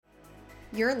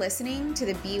You're listening to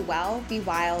the Be Well, Be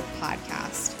Wild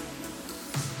podcast.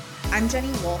 I'm Jenny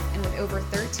Wolf, and with over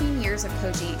 13 years of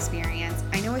coaching experience,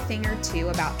 I know a thing or two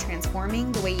about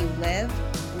transforming the way you live,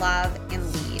 love, and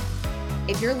lead.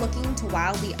 If you're looking to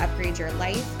wildly upgrade your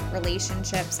life,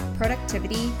 relationships,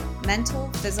 productivity, mental,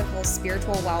 physical,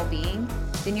 spiritual well-being,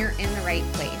 then you're in the right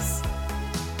place.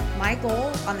 My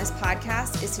goal on this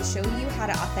podcast is to show you how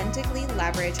to authentically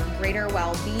leverage greater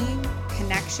well-being,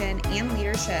 connection, and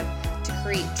leadership to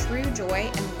create true joy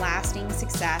and lasting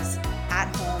success at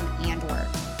home and work.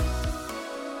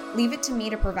 Leave it to me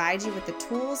to provide you with the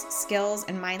tools, skills,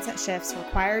 and mindset shifts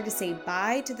required to say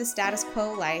bye to the status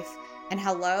quo life and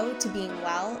hello to being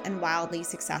well and wildly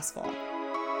successful.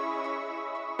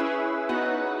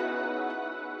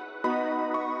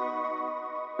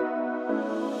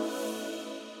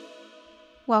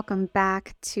 Welcome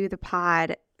back to the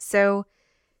pod. So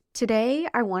today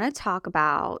I want to talk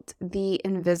about the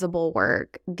invisible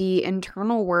work, the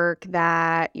internal work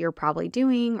that you're probably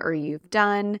doing or you've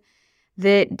done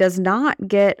that does not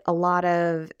get a lot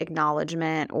of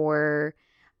acknowledgement or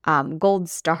gold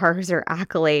stars or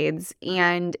accolades.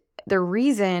 And the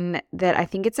reason that I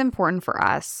think it's important for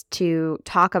us to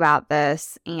talk about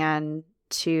this and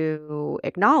to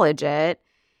acknowledge it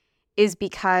is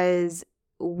because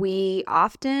we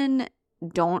often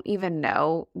don't even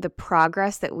know the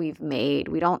progress that we've made.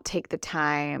 We don't take the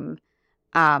time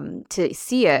to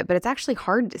see it, but it's actually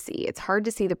hard to see. It's hard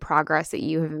to see the progress that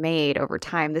you have made over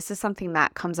time. This is something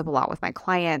that comes up a lot with my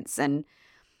clients, and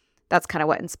that's kind of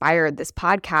what inspired this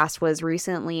podcast. Was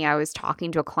recently I was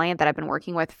talking to a client that I've been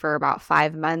working with for about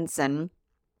 5 months, and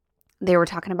they were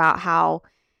talking about how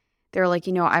they're like,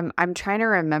 I'm trying to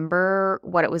remember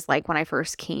what it was like when I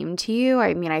first came to you.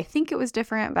 I mean, I think it was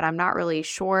different, but I'm not really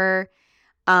sure.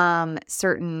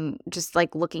 Just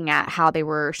like looking at how they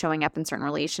were showing up in certain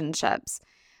relationships.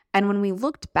 And when we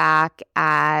looked back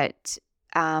at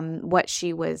what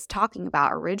she was talking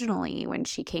about originally when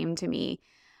she came to me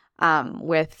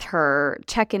with her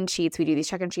check-in sheets, we do these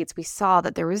check-in sheets, we saw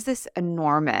that there was this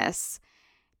enormous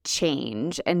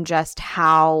change and just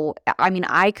how,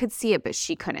 I could see it, but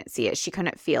she couldn't see it. She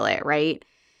couldn't feel it, right?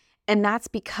 And that's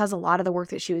because a lot of the work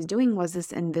that she was doing was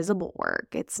this invisible work.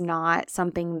 It's not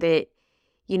something that,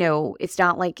 it's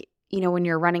not like, when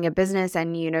you're running a business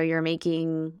and, you're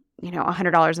making,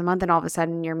 $100 a month and all of a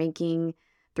sudden you're making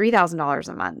 $3,000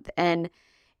 a month. And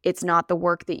it's not the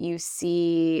work that you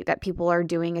see that people are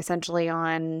doing essentially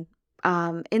on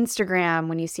Instagram,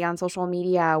 when you see on social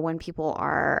media, when people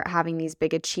are having these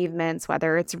big achievements,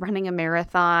 whether it's running a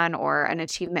marathon or an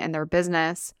achievement in their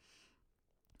business.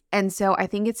 And so I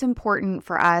think it's important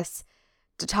for us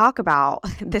to talk about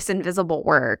this invisible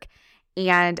work.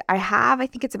 And I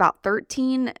think it's about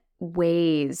 13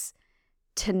 ways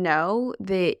to know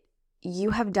that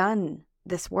you have done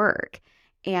this work,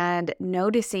 and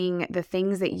noticing the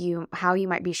things that how you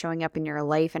might be showing up in your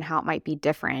life and how it might be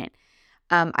different.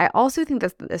 I also think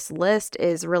this list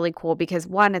is really cool because,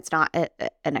 one, it's not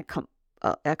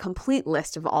a complete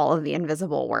list of all of the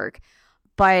invisible work,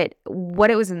 but what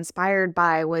it was inspired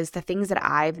by was the things that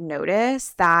I've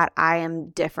noticed that I am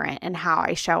different in how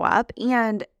I show up,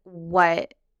 and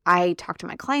what I talk to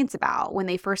my clients about when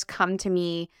they first come to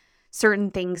me.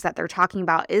 Certain things that they're talking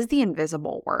about is the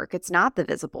invisible work. It's not the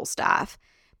visible stuff,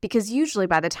 because usually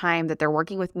by the time that they're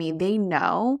working with me, they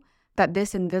know that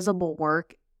this invisible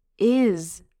work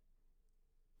is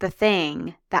the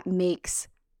thing that makes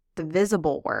the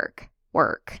visible work.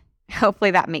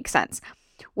 Hopefully that makes sense.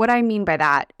 What I mean by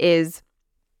that is,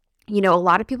 a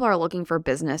lot of people are looking for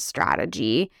business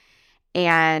strategy.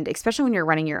 And especially when you're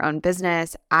running your own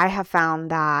business, I have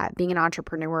found that being an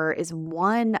entrepreneur is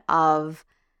one of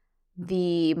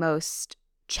the most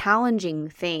challenging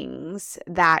things,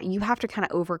 that you have to kind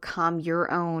of overcome your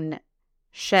own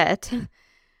shit,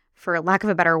 for lack of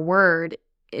a better word,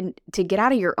 to get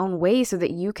out of your own way so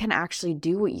that you can actually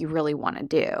do what you really want to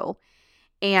do.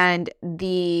 And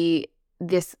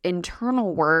this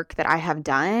internal work that I have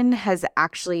done has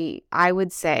actually, I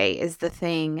would say, is the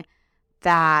thing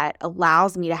that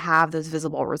allows me to have those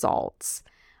visible results.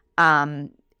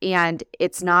 And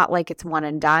it's not like it's one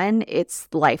and done, it's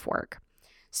life work.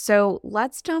 So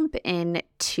let's jump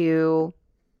into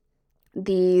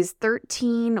these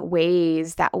 13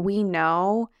 ways that we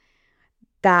know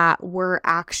that we're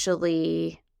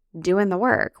actually doing the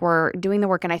work. We're doing the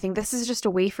work. And I think this is just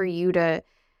a way for you to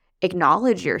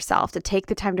acknowledge yourself, to take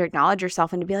the time to acknowledge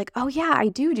yourself and to be like, oh yeah, I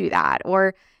do that.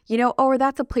 Or, or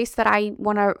that's a place that I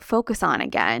want to focus on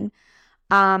again.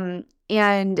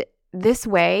 And this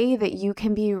way that you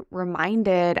can be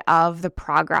reminded of the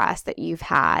progress that you've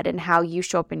had and how you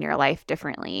show up in your life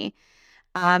differently.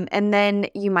 And then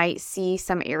you might see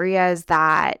some areas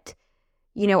that,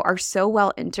 are so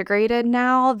well integrated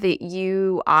now that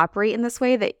you operate in this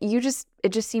way that it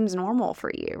just seems normal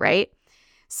for you, right?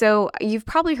 So you've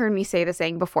probably heard me say the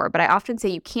saying before, but I often say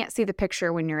you can't see the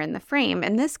picture when you're in the frame.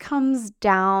 And this comes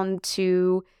down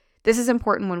to, this is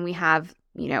important when we have,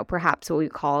 perhaps what we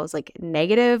call is like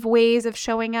negative ways of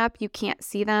showing up. You can't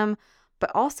see them, but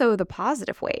also the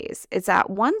positive ways. It's that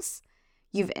once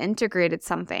you've integrated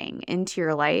something into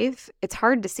your life, it's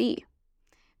hard to see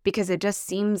because it just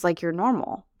seems like you're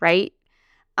normal, right?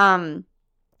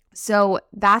 So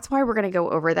that's why we're going to go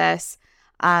over this.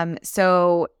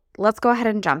 So let's go ahead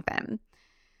and jump in.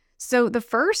 So the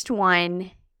first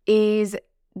one is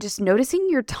just noticing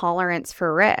your tolerance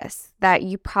for risk, that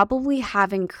you probably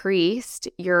have increased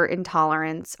your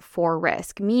intolerance for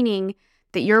risk, meaning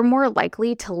that you're more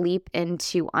likely to leap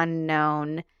into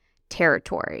unknown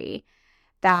territory,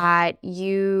 that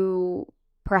you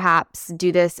perhaps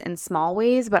do this in small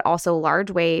ways, but also large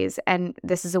ways. And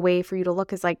this is a way for you to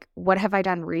look as like, what have I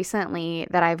done recently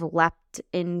that I've leapt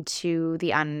into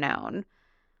the unknown?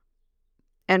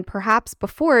 And perhaps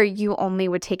before you only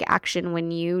would take action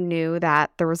when you knew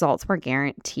that the results were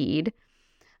guaranteed.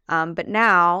 But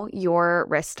now your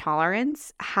risk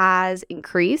tolerance has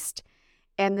increased.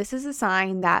 And this is a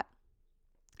sign that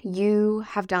you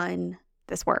have done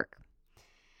this work.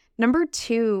 Number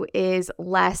 2 is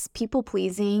less people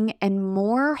pleasing and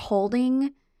more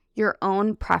holding your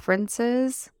own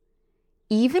preferences,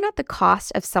 even at the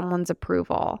cost of someone's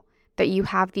approval, that you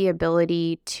have the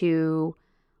ability to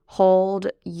hold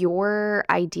your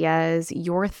ideas,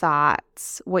 your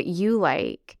thoughts, what you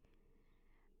like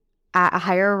at a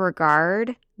higher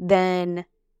regard than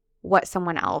what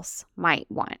someone else might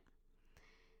want.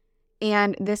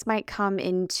 And this might come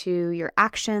into your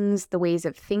actions, the ways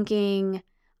of thinking,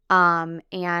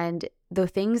 and the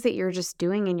things that you're just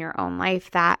doing in your own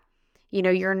life that,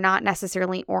 you're not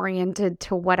necessarily oriented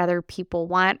to what other people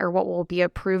want or what will be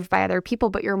approved by other people,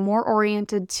 but you're more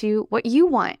oriented to what you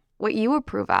want, what you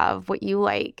approve of, what you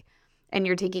like, and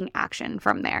you're taking action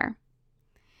from there.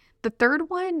 The third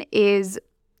one is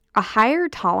a higher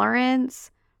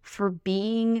tolerance for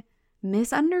being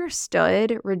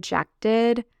misunderstood,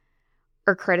 rejected,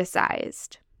 or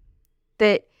criticized.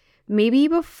 That maybe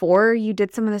before you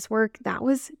did some of this work, that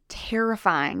was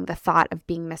terrifying, the thought of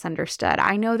being misunderstood.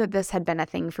 I know that this had been a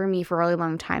thing for me for a really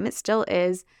long time. It still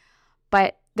is,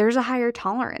 but there's a higher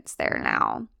tolerance there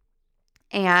now.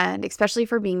 And especially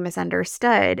for being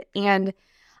misunderstood. And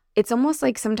it's almost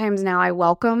like sometimes now I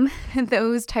welcome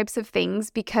those types of things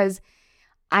because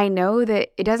I know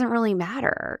that it doesn't really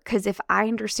matter. Because if I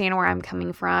understand where I'm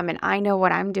coming from and I know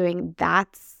what I'm doing,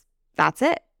 that's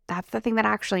it. That's the thing that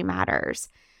actually matters.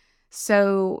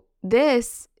 So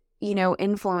this,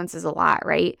 influences a lot,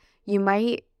 right? You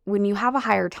might, when you have a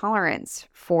higher tolerance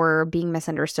for being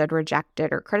misunderstood,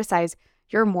 rejected, or criticized,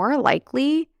 you're more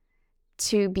likely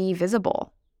to be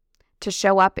visible, to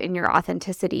show up in your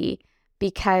authenticity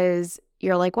because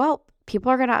you're like, well,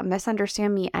 people are going to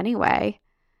misunderstand me anyway.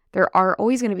 There are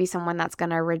always going to be someone that's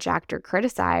going to reject or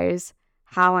criticize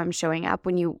how I'm showing up.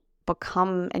 When you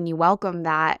become and you welcome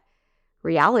that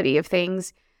reality of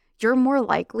things, you're more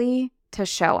likely to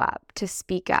show up, to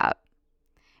speak up.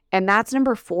 And that's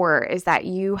number 4, is that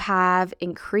you have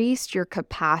increased your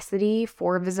capacity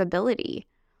for visibility,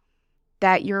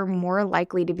 that you're more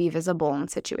likely to be visible in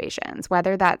situations,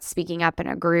 whether that's speaking up in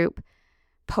a group,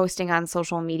 posting on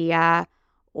social media,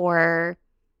 or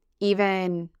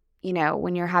even,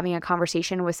 when you're having a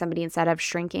conversation with somebody, instead of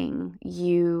shrinking,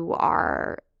 you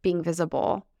are being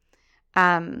visible.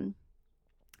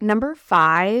 Number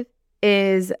 5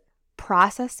 is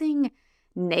processing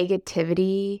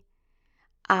negativity,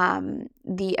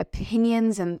 the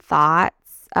opinions and thoughts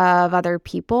of other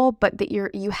people, but that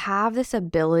you have this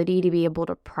ability to be able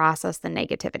to process the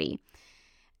negativity.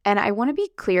 And I want to be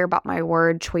clear about my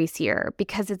word choice here,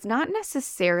 because it's not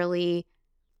necessarily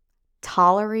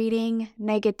tolerating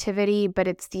negativity, but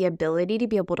it's the ability to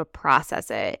be able to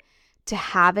process it, to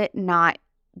have it not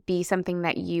be something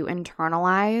that you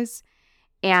internalize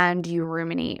and you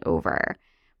ruminate over,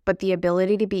 but the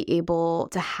ability to be able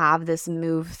to have this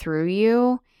move through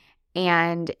you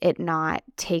and it not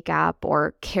take up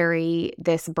or carry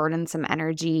this burdensome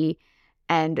energy,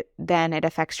 and then it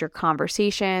affects your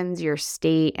conversations, your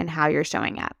state, and how you're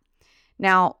showing up.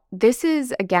 Now, this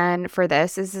is, again,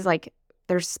 this is like,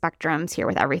 there's spectrums here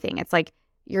with everything. It's like,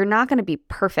 you're not going to be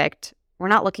perfect. We're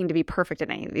not looking to be perfect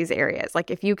in any of these areas. Like,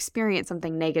 if you experience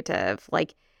something negative,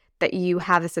 like that, you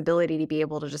have this ability to be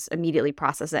able to just immediately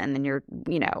process it and then you're,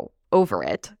 over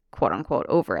it, quote unquote,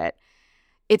 over it.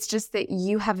 It's just that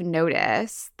you have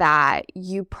noticed that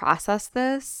you process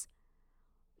the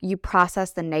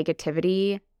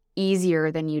negativity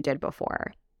easier than you did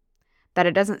before, that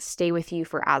it doesn't stay with you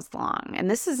for as long. And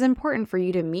this is important for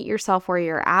you to meet yourself where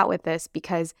you're at with this,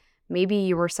 because maybe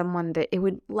you were someone that it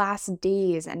would last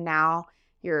days and now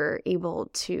you're able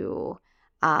to,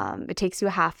 it takes you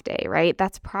a half day, right?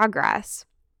 That's progress.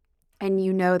 And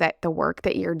you know that the work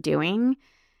that you're doing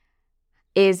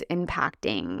is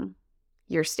impacting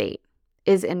your state,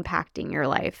 is impacting your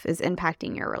life, is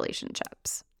impacting your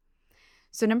relationships.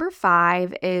 So number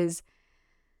 5 is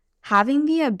having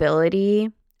the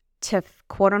ability to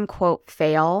quote unquote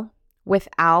fail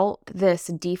without this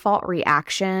default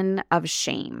reaction of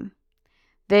shame.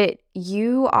 That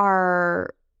you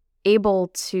are able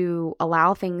to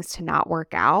allow things to not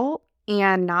work out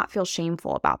and not feel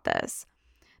shameful about this.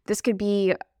 This could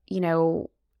be,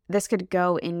 this could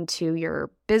go into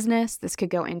your business. This could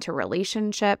go into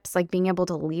relationships, like being able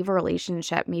to leave a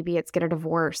relationship. Maybe it's get a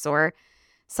divorce or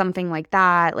something like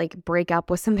that, like break up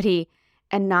with somebody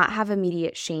and not have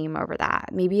immediate shame over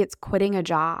that. Maybe it's quitting a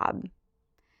job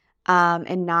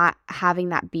and not having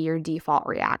that be your default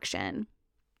reaction.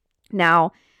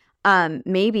 Now,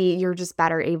 maybe you're just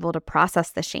better able to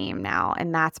process the shame now,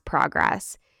 and that's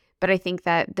progress. But I think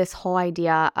that this whole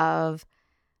idea of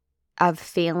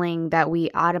failing, that we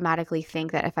automatically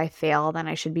think that if I fail, then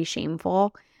I should be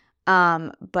shameful.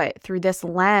 But through this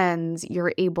lens,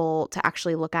 you're able to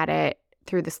actually look at it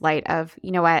through this light of,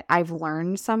 you know what, I've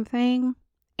learned something,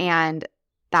 and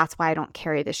that's why I don't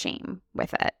carry the shame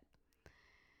with it.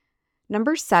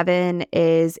 Number 7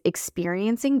 is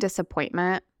experiencing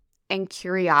disappointment and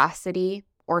curiosity,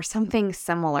 or something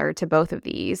similar to both of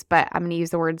these, but I'm going to use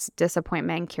the words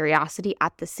disappointment and curiosity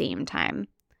at the same time.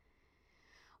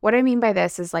 What I mean by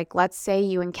this is, like, let's say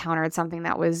you encountered something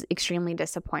that was extremely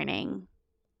disappointing.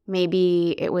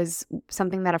 Maybe it was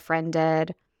something that a friend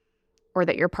did or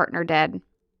that your partner did.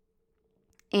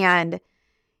 And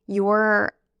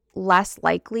you're less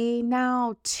likely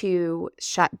now to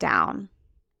shut down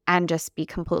and just be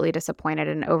completely disappointed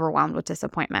and overwhelmed with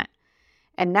disappointment.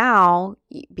 And now,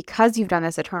 because you've done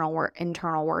this internal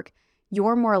work,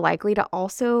 you're more likely to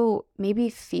also maybe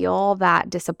feel that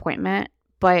disappointment,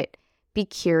 but be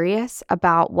curious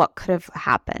about what could have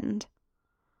happened,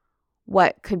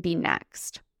 what could be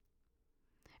next.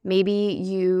 Maybe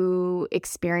you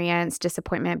experience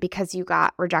disappointment because you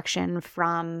got rejection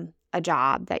from a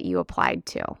job that you applied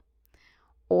to,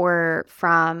 or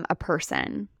from a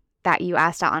person that you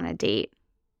asked out on a date.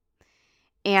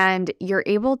 And you're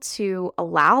able to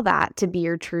allow that to be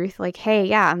your truth, like, hey,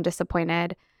 yeah, I'm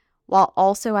disappointed, while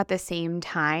also at the same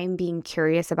time being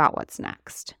curious about what's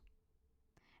next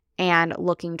and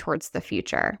looking towards the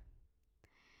future.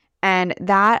 And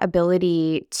that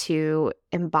ability to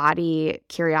embody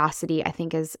curiosity, I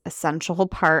think, is an essential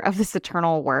part of this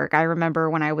eternal work. I remember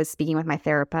when I was speaking with my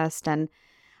therapist, and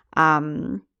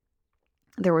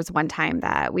there was one time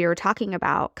that we were talking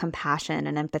about compassion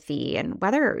and empathy, and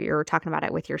whether you're talking about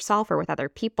it with yourself or with other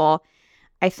people,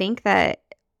 I think that,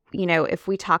 if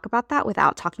we talk about that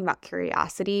without talking about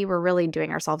curiosity, we're really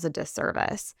doing ourselves a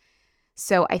disservice.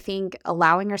 So I think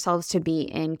allowing ourselves to be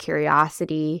in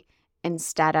curiosity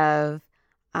instead of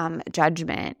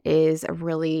judgment is a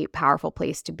really powerful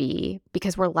place to be,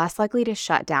 because we're less likely to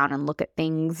shut down and look at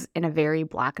things in a very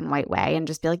black and white way and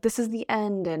just be like, this is the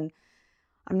end, and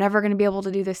I'm never going to be able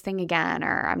to do this thing again,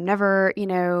 or I'm never,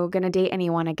 going to date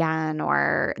anyone again,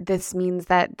 or this means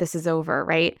that this is over,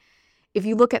 right? If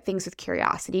you look at things with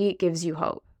curiosity, it gives you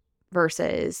hope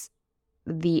versus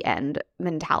the end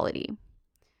mentality.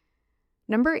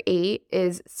 Number 8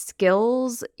 is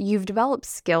skills. You've developed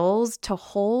skills to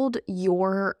hold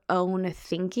your own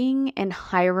thinking in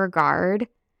high regard,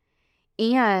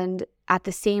 and at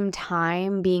the same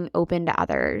time being open to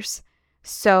others.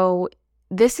 So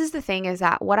this is the thing, is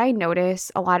that what I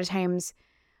notice a lot of times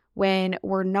when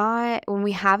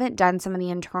we haven't done some of the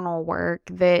internal work,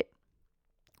 that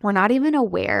we're not even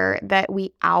aware that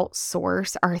we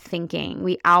outsource our thinking.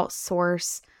 We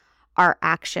outsource our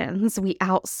actions. We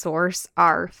outsource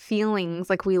our feelings.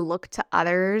 Like, we look to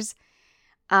others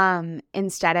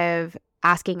instead of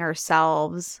asking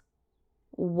ourselves,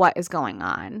 what is going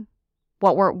on?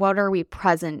 What are we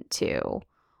present to?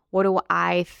 What do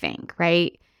I think,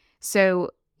 right? So,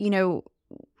 you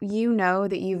know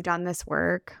that you've done this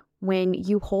work when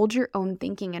you hold your own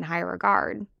thinking in high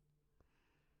regard.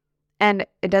 And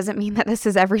it doesn't mean that this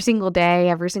is every single day,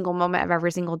 every single moment of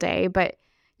every single day, but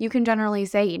you can generally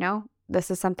say,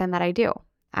 this is something that I do.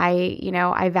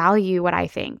 I value what I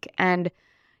think, and,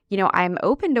 I'm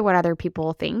open to what other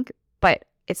people think, but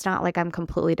it's not like I'm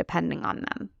completely depending on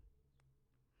them.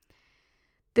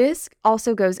 This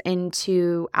also goes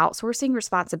into outsourcing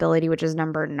responsibility, which is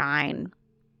number 9.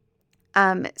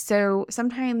 So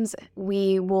sometimes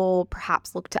we will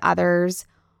perhaps look to others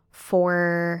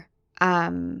for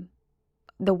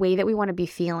the way that we want to be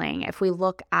feeling. If we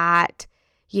look at,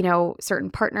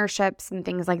 certain partnerships and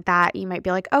things like that, you might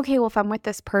be like, okay, well, if I'm with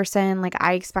this person, like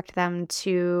I expect them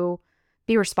to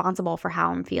be responsible for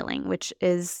how I'm feeling, which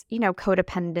is,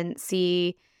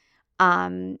 codependency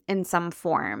in some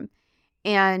form.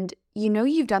 And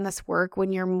you've done this work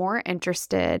when you're more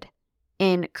interested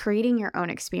in creating your own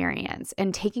experience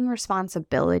and taking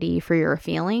responsibility for your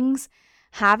feelings,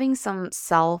 having some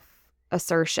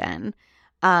self-assertion,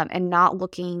 and not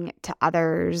looking to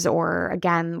others, or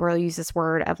again, we'll use this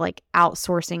word of like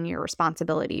outsourcing your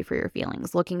responsibility for your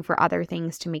feelings, looking for other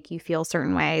things to make you feel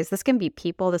certain ways. This can be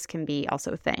people, this can be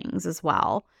also things as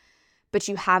well. But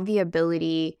you have the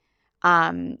ability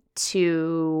and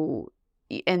you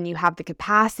have the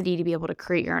capacity to be able to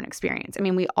create your own experience. I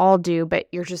mean, we all do, but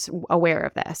you're just aware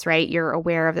of this, right? You're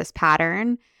aware of this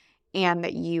pattern and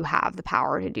that you have the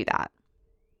power to do that.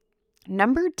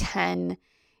 Number 10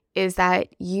 is that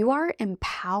you are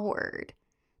empowered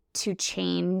to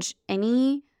change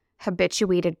any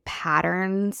habituated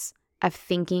patterns of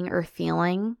thinking or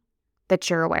feeling that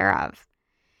you're aware of.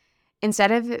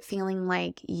 Instead of it feeling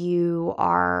like you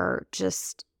are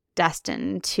just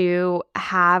destined to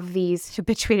have these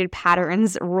habituated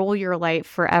patterns rule your life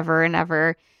forever and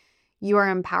ever, you are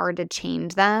empowered to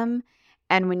change them.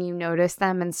 And when you notice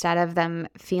them, instead of them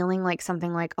feeling like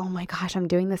something like, oh my gosh, I'm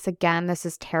doing this again, this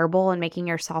is terrible, and making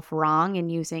yourself wrong and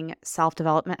using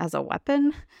self-development as a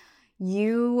weapon,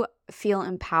 you feel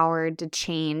empowered to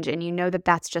change, and you know that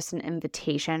that's just an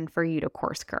invitation for you to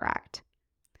course correct.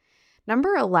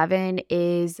 Number 11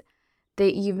 is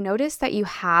that you've noticed that you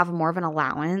have more of an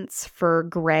allowance for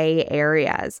gray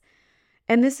areas.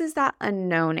 And this is that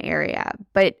unknown area,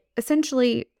 but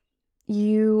essentially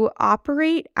you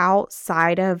operate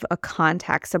outside of a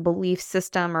context, a belief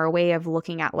system, or a way of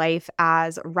looking at life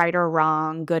as right or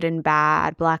wrong, good and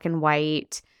bad, black and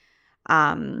white,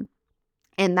 and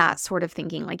that sort of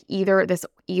thinking, like either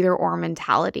or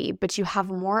mentality. But you have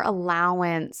more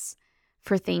allowance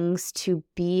for things to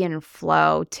be in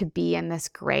flow, to be in this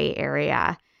gray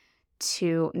area,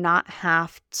 to not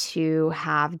have to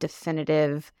have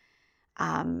definitive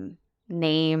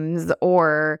names,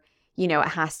 or it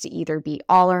has to either be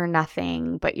all or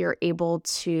nothing, but you're able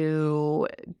to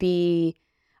be,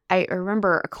 I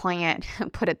remember a client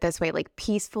put it this way, like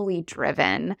peacefully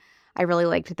driven. I really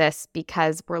liked this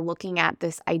because we're looking at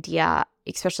this idea,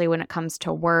 especially when it comes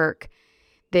to work,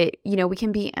 that, we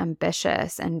can be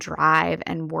ambitious and drive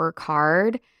and work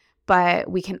hard,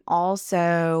 but we can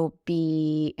also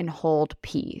be and hold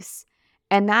peace.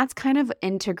 And that's kind of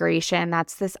integration.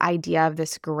 That's this idea of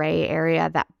this gray area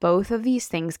that both of these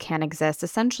things can exist.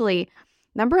 Essentially,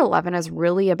 number 11 is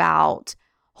really about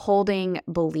holding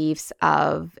beliefs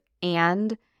of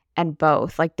and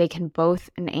both. Like they can both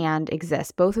and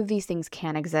exist. Both of these things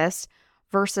can exist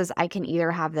versus I can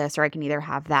either have this or I can either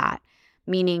have that.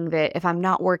 Meaning that if I'm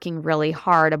not working really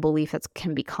hard, a belief that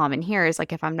can be common here is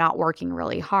like if I'm not working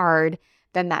really hard,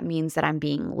 then that means that I'm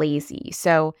being lazy.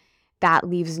 So that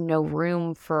leaves no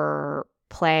room for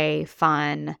play,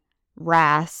 fun,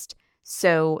 rest.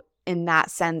 So in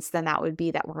that sense, then that would be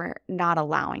that we're not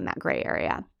allowing that gray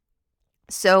area.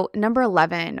 So number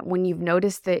 11, when you've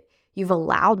noticed that you've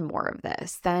allowed more of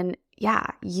this, then yeah,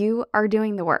 you are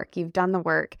doing the work. You've done the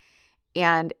work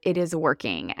and it is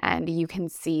working, and you can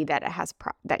see that it has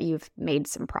that you've made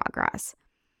some progress.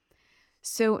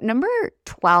 So number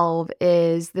 12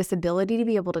 is this ability to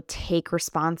be able to take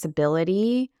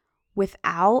responsibility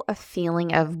without a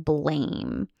feeling of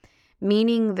blame,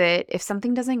 meaning that if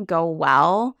something doesn't go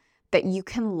well, that you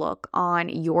can look on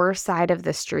your side of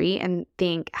the street and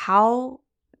think, how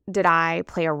did I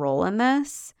play a role in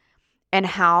this? And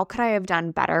how could I have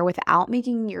done better without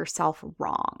making yourself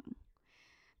wrong?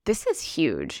 This is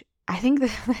huge. I think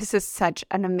that this is such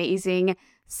an amazing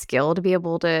skill to be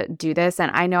able to do this. And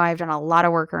I know I've done a lot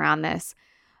of work around this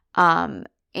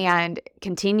and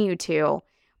continue to,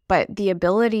 but the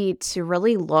ability to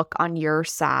really look on your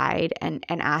side and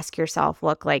ask yourself,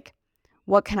 look, like,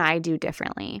 what can I do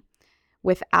differently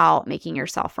without making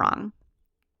yourself wrong?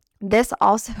 This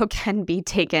also can be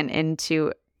taken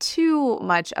into too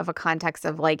much of a context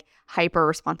of like hyper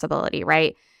responsibility,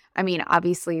 right? I mean,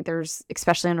 obviously there's,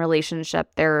 especially in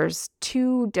relationship, there's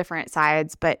two different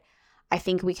sides, but I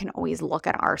think we can always look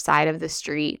at our side of the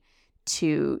street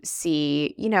to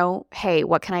see, hey,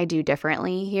 what can I do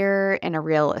differently here in a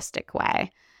realistic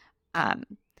way? All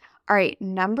right,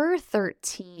 number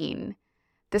 13,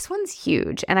 this one's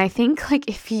huge. And I think like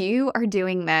if you are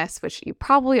doing this, which you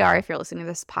probably are if you're listening to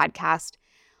this podcast,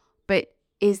 but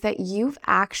is that you've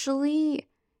actually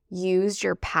used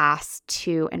your past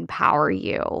to empower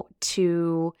you,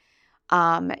 to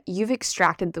you've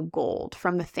extracted the gold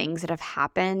from the things that have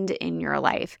happened in your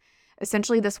life.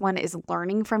 Essentially, this one is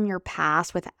learning from your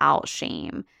past without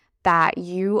shame, that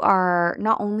you are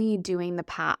not only doing the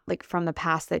past, like from the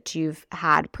past that you've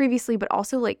had previously, but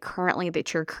also like currently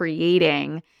that you're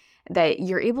creating, that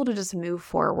you're able to just move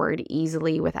forward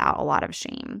easily without a lot of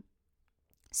shame.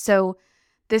 So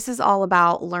this is all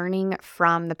about learning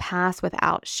from the past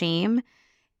without shame.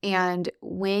 And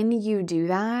when you do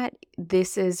that,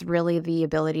 this is really the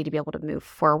ability to be able to move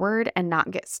forward and not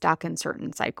get stuck in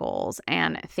certain cycles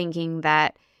and thinking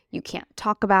that you can't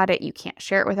talk about it, you can't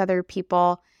share it with other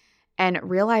people, and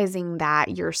realizing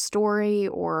that your story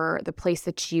or the place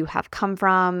that you have come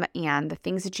from and the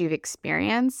things that you've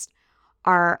experienced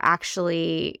are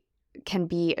actually can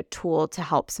be a tool to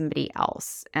help somebody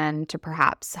else and to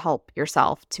perhaps help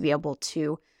yourself to be able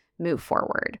to move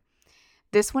forward.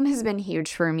 This one has been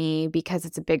huge for me because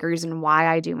it's a big reason why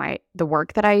I do the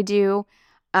work that I do.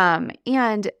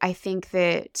 And I think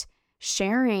that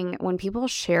sharing, when people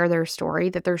share their story,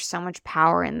 that there's so much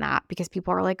power in that because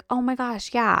people are like, oh my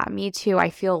gosh, yeah, me too. I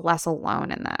feel less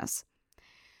alone in this.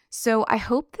 So I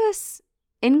hope this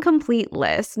incomplete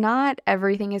list, not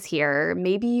everything is here.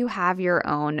 Maybe you have your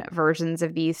own versions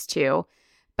of these too.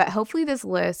 But hopefully this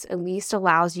list at least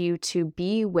allows you to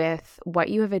be with what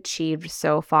you have achieved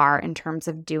so far in terms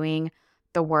of doing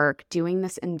the work, doing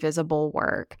this invisible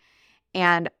work.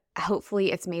 And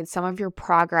hopefully it's made some of your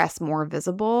progress more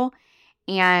visible.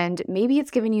 And maybe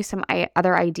it's given you some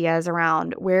other ideas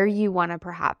around where you want to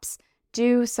perhaps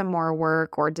do some more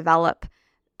work or develop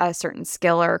a certain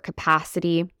skill or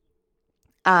capacity.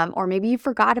 Or maybe you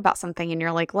forgot about something and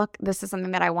you're like, look, this is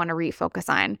something that I want to refocus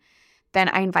on. Then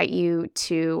I invite you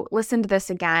to listen to this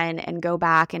again and go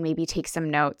back and maybe take some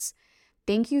notes.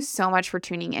 Thank you so much for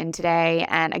tuning in today.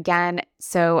 And again,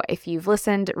 so if you've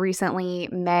listened recently,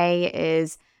 May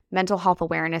is Mental Health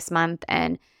Awareness Month,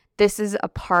 and this is a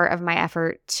part of my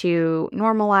effort to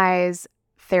normalize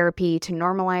therapy, to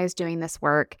normalize doing this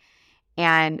work,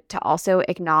 and to also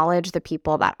acknowledge the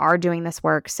people that are doing this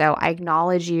work. So I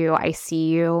acknowledge you, I see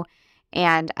you,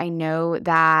 and I know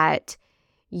that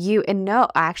I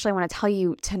actually want to tell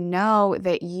you to know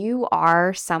that you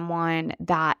are someone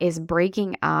that is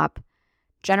breaking up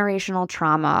generational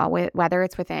trauma, whether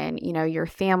it's within, your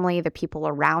family, the people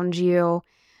around you,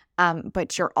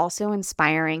 but you're also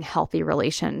inspiring healthy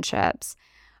relationships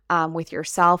with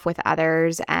yourself, with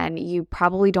others, and you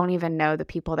probably don't even know the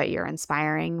people that you're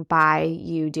inspiring by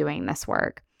you doing this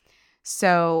work.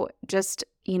 So just,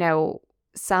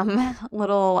 some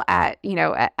little, I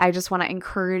just want to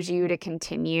encourage you to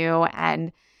continue,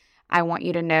 and I want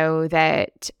you to know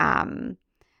that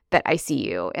that I see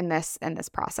you in this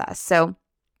process. So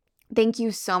thank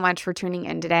you so much for tuning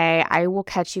in today. I will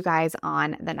catch you guys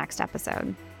on the next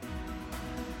episode.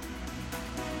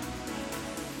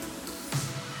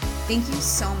 Thank you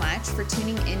so much for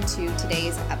tuning into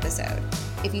today's episode.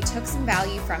 If you took some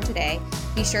value from today,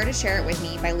 be sure to share it with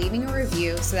me by leaving a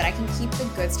review so that I can keep the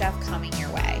good stuff coming your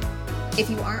way. If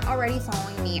you aren't already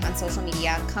following me on social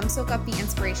media, come soak up the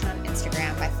inspiration on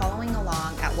Instagram by following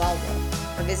along at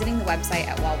Wellwolf or visiting the website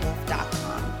at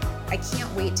wellwolf.com. I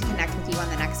can't wait to connect with you on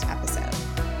the next episode.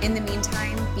 In the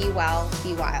meantime, be well,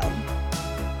 be wild.